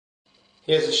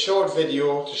Here's a short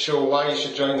video to show why you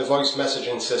should join the voice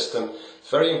messaging system. It's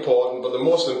very important, but the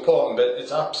most important bit,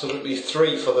 it's absolutely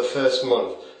free for the first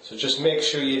month. So just make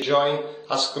sure you join,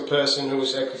 ask the person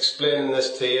who's explaining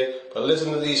this to you, but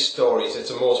listen to these stories. It's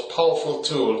the most powerful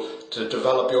tool to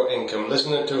develop your income.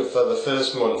 Listen to it for the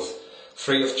first month,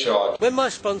 free of charge. When my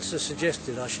sponsor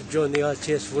suggested I should join the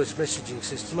ITS voice messaging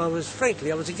system, I was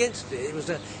against it.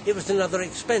 It was another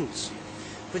expense.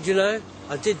 But you know,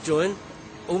 I did join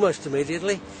almost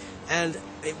immediately, and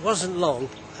it wasn't long,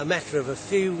 a matter of a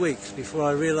few weeks, before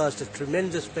I realised the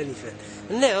tremendous benefit.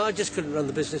 And now I just couldn't run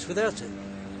the business without it.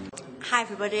 Hi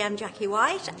everybody, I'm Jackie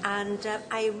White, and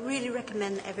I really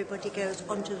recommend that everybody goes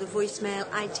onto the voicemail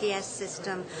ITS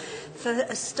system. For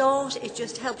a start, it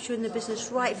just helps you in the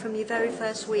business right from your very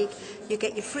first week. You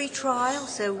get your free trial,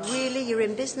 so really you're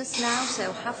in business now,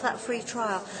 so have that free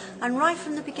trial. And right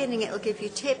from the beginning it'll give you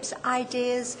tips,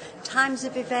 ideas, times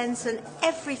of events and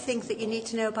everything that you need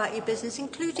to know about your business,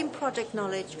 including product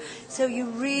knowledge. So you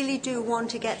really do want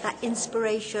to get that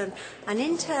inspiration, and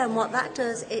in turn what that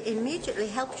does, it immediately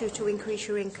helps you to increase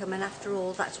your income, and after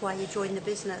all, that's why you join the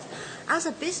business. As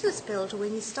a business builder,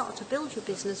 when you start to build your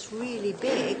business really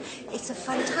big, it's a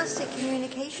fantastic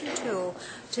communication tool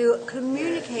to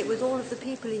communicate with all of the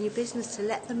people in your business, to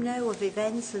let them know of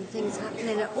events and things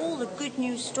happening and all the good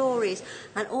news stories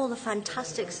and all the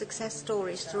fantastic success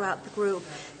stories throughout the group.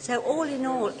 So all in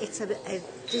all, it's an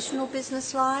additional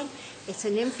business line. It's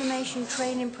an information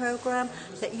training program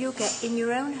that you get in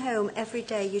your own home every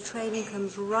day. Your training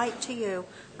comes right to you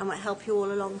and will help you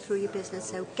all along through your business.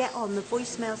 So get on the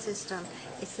voicemail system.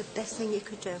 It's the best thing you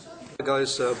could do. Hi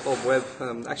guys, Bob Webb,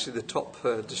 actually the top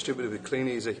distributor with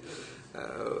Kleeneze.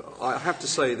 I have to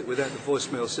say that without the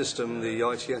voicemail system, the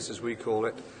ITS as we call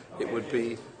it, it would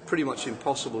be pretty much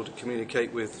impossible to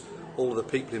communicate with all the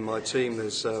people in my team.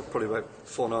 There's probably about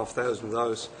 4,500 of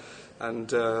those. And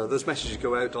those messages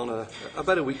go out on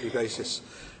about a weekly basis.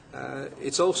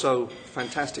 It's also a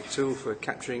fantastic tool for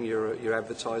capturing your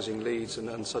advertising leads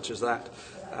and such as that.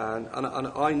 And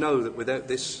I know that without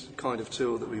this kind of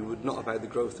tool that we would not have had the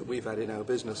growth that we've had in our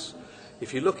business.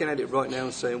 If you're looking at it right now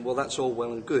and saying, well, that's all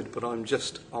well and good, but I'm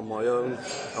just on my own,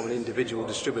 I'm an individual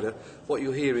distributor, what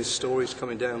you'll hear is stories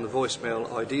coming down the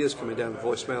voicemail, ideas coming down the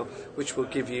voicemail, which will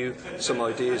give you some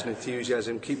ideas and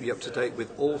enthusiasm, keep you up to date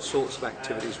with all sorts of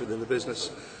activities within the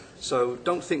business. So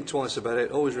don't think twice about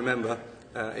it. Always remember,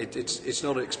 it's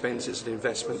not an expense, it's an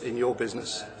investment in your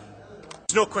business.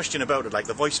 There's no question about it, like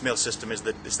the voicemail system is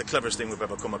the cleverest thing we've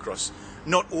ever come across.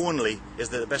 Not only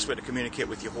is it the best way to communicate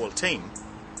with your whole team,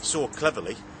 so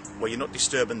cleverly, where you're not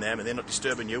disturbing them and they're not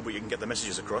disturbing you, but you can get the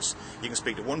messages across. You can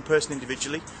speak to one person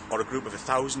individually or a group of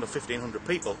 1,000 or 1,500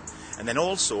 people, and then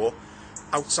also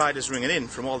outsiders ringing in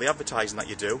from all the advertising that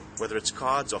you do, whether it's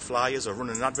cards or flyers or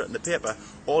running an advert in the paper.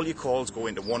 All your calls go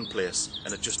into one place,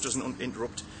 and it just doesn't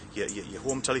interrupt your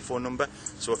home telephone number.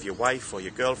 So if your wife or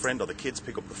your girlfriend or the kids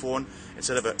pick up the phone,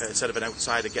 instead of an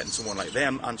outsider getting someone like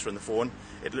them answering the phone,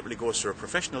 it literally goes through a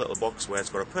professional little box where it's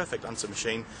got a perfect answer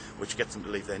machine, which gets them to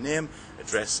leave their name,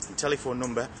 address and telephone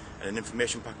number, and an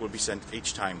information pack will be sent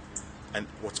each time. And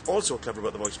what's also clever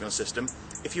about the voicemail system,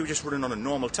 if you were just running on a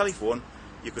normal telephone,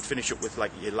 you could finish up with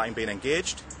like your line being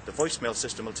engaged. The voicemail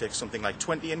system will take something like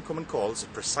 20 incoming calls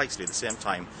at precisely the same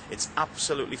time. It's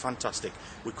absolutely fantastic.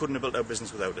 We couldn't have built our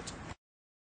business without it.